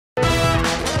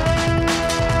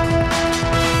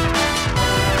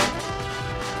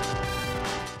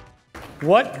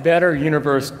What better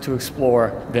universe to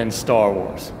explore than Star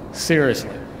Wars? Seriously.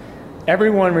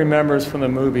 Everyone remembers from the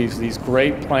movies these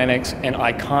great planets and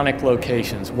iconic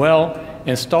locations. Well,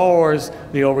 in Star Wars,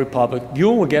 The Old Republic, you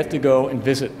will get to go and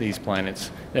visit these planets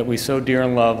that we so dear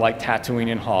and love, like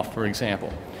Tatooine and Hoth, for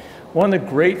example. One of the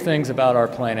great things about our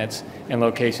planets and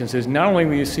locations is not only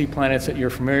will you see planets that you're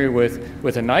familiar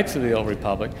with the Knights of the Old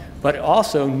Republic, but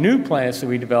also new planets that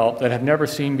we develop that have never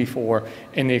seen before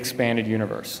in the expanded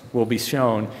universe will be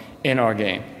shown in our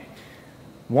game.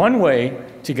 One way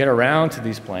to get around to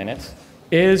these planets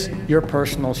is your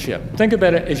personal ship. Think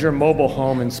about it as your mobile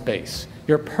home in space.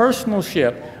 Your personal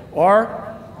ship,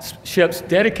 or ships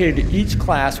dedicated to each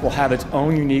class, will have its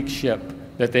own unique ship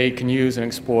that they can use and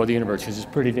explore the universe, which is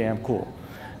pretty damn cool.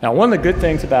 Now, one of the good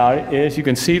things about it is you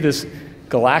can see this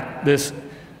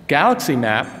galaxy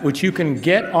map, which you can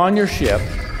get on your ship,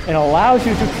 and allows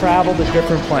you to travel to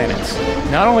different planets.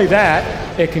 Not only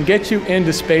that, it can get you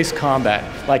into space combat,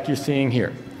 like you're seeing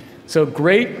here. So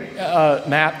great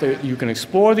map that you can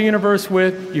explore the universe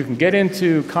with, you can get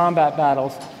into combat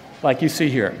battles, like you see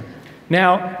here.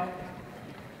 Now,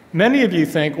 many of you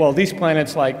think, well, these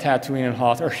planets like Tatooine and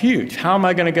Hoth are huge. How am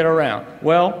I going to get around?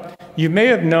 Well, you may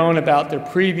have known about the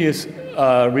previous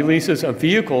releases of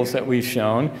vehicles that we've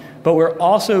shown, but we're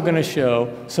also going to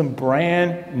show some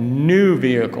brand new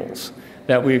vehicles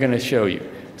that we're going to show you.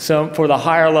 So for the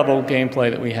higher level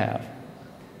gameplay that we have.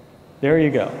 There you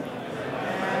go.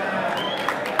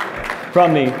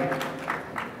 From the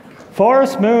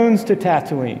forest moons to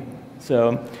Tatooine.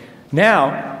 So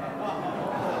now,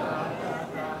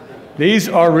 these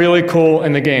are really cool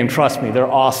in the game, trust me, they're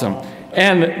awesome.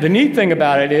 And the neat thing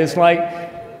about it is, like,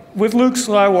 with Luke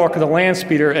Skywalker, the land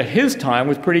speeder at his time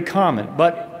was pretty common,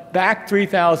 but back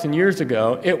 3,000 years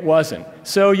ago, it wasn't.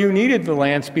 So you needed the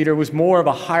land speeder, was more of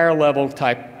a higher level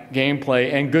type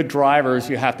gameplay, and good drivers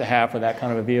you have to have for that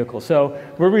kind of a vehicle. So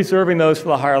we're reserving those for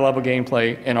the higher level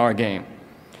gameplay in our game.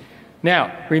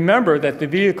 Now, remember that the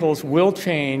vehicles will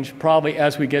change probably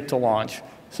as we get to launch.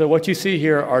 So what you see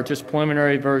here are just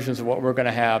preliminary versions of what we're going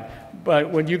to have.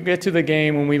 But when you get to the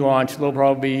game, when we launch, they'll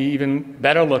probably be even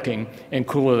better looking and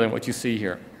cooler than what you see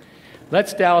here.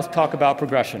 Let's, Dallas, talk about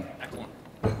progression. Excellent.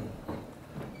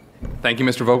 Thank you,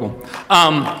 Mr. Vogel.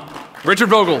 Richard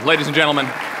Vogel, ladies and gentlemen.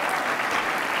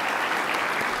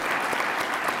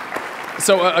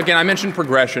 So again, I mentioned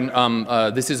progression.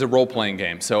 This is a role-playing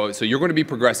game, so you're going to be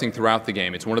progressing throughout the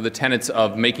game. It's one of the tenets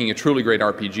of making a truly great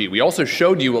RPG. We also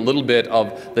showed you a little bit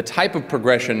of the type of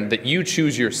progression that you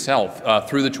choose yourself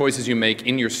through the choices you make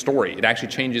in your story. It actually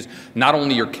changes not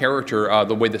only your character,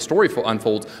 the way the story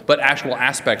unfolds, but actual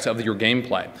aspects of your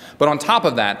gameplay. But on top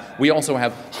of that, we also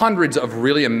have hundreds of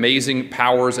really amazing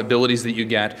powers, abilities that you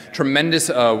get,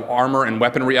 tremendous armor and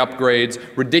weaponry upgrades,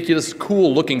 ridiculous,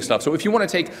 cool-looking stuff. So if you want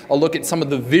to take a look at some of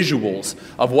the visuals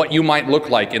of what you might look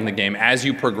like in the game as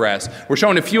you progress. We're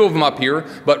showing a few of them up here,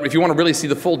 but if you want to really see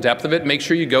the full depth of it, make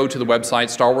sure you go to the website,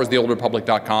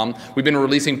 StarWarsTheOldRepublic.com. We've been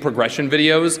releasing progression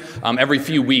videos every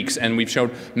few weeks, and we've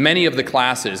showed many of the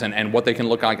classes and what they can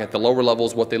look like at the lower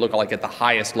levels, what they look like at the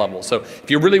highest levels. So if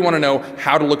you really want to know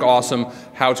how to look awesome,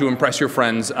 how to impress your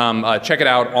friends, check it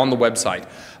out on the website.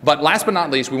 But last but not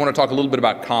least, we want to talk a little bit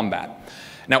about combat.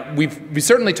 Now, we've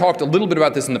certainly talked a little bit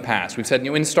about this in the past. We've said,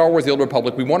 in Star Wars: The Old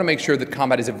Republic, we want to make sure that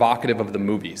combat is evocative of the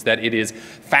movies, that it is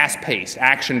fast-paced,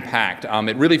 action-packed.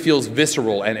 It really feels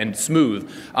visceral and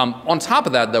smooth. On top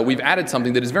of that, though, we've added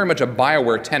something that is very much a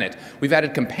BioWare tenet. We've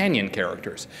added companion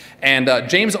characters. And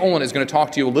James Olin is going to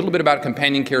talk to you a little bit about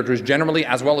companion characters generally,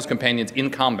 as well as companions in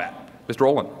combat. Mr.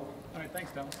 Olin. All right,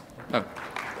 thanks, Dallas. Oh.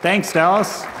 Thanks,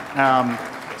 Dallas.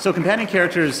 So companion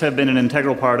characters have been an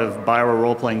integral part of BioWare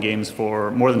role-playing games for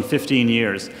more than 15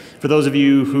 years. For those of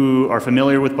you who are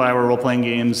familiar with BioWare role-playing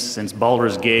games, since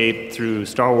Baldur's Gate, through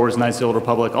Star Wars: Knights of the Old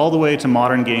Republic, all the way to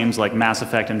modern games like Mass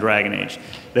Effect and Dragon Age,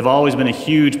 they've always been a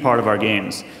huge part of our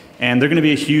games. And they're going to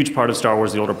be a huge part of Star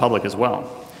Wars: The Old Republic as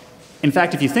well. In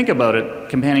fact, if you think about it,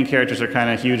 companion characters are kind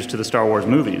of huge to the Star Wars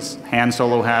movies. Han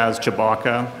Solo has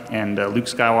Chewbacca, and Luke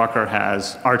Skywalker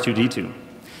has R2-D2.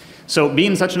 So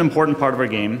being such an important part of our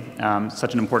game,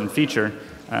 such an important feature,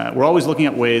 we're always looking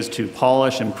at ways to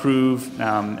polish, improve,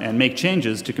 and make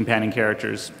changes to companion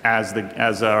characters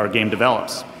as our game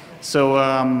develops. So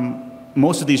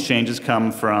most of these changes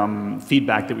come from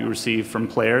feedback that we receive from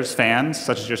players, fans,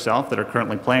 such as yourself, that are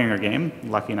currently playing our game,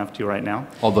 lucky enough to right now.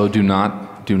 Although do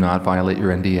not violate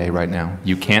your NDA right now.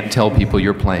 You can't tell people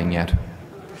you're playing yet.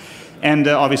 And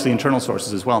obviously internal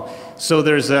sources as well. So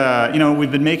there's,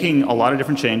 we've been making a lot of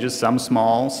different changes, some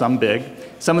small, some big.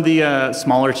 Some of the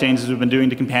smaller changes we've been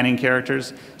doing to companion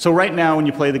characters. So right now, when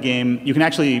you play the game, you can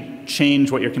actually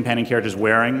change what your companion character is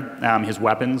wearing, his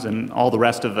weapons, and all the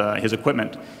rest of his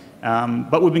equipment.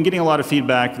 But we've been getting a lot of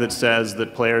feedback that says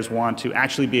that players want to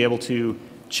actually be able to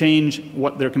change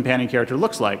what their companion character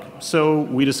looks like. So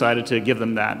we decided to give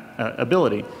them that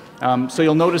ability. So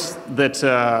you'll notice that,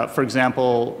 for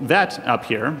example, Vet up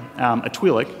here, a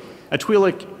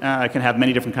Twi'lek can have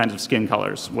many different kinds of skin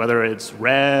colors, whether it's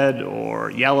red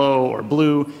or yellow or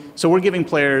blue. So we're giving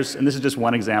players, and this is just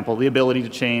one example, the ability to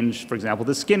change, for example,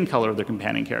 the skin color of their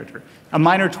companion character. A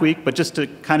minor tweak, but just to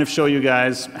kind of show you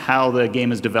guys how the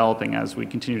game is developing as we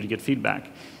continue to get feedback.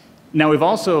 Now, we've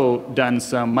also done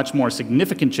some much more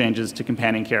significant changes to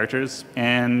companion characters,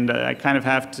 and I kind of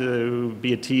have to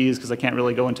be a tease because I can't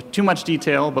really go into too much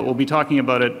detail, but we'll be talking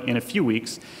about it in a few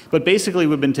weeks. But basically,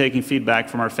 we've been taking feedback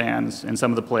from our fans and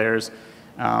some of the players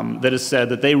that has said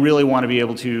that they really want to be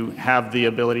able to have the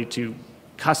ability to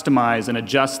customize and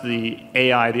adjust the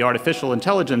AI, the artificial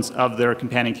intelligence of their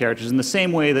companion characters in the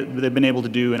same way that they've been able to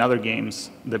do in other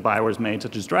games that BioWare's made,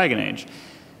 such as Dragon Age.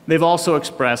 They've also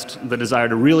expressed the desire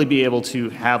to really be able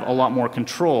to have a lot more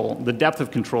control, the depth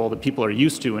of control that people are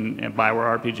used to in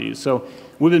BioWare RPGs. So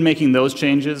we've been making those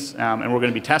changes, and we're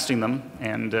going to be testing them,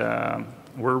 and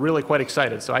we're really quite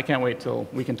excited. So I can't wait till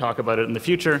we can talk about it in the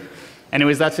future.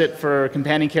 Anyways, that's it for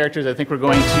companion characters. I think we're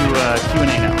going to Q&A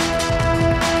now.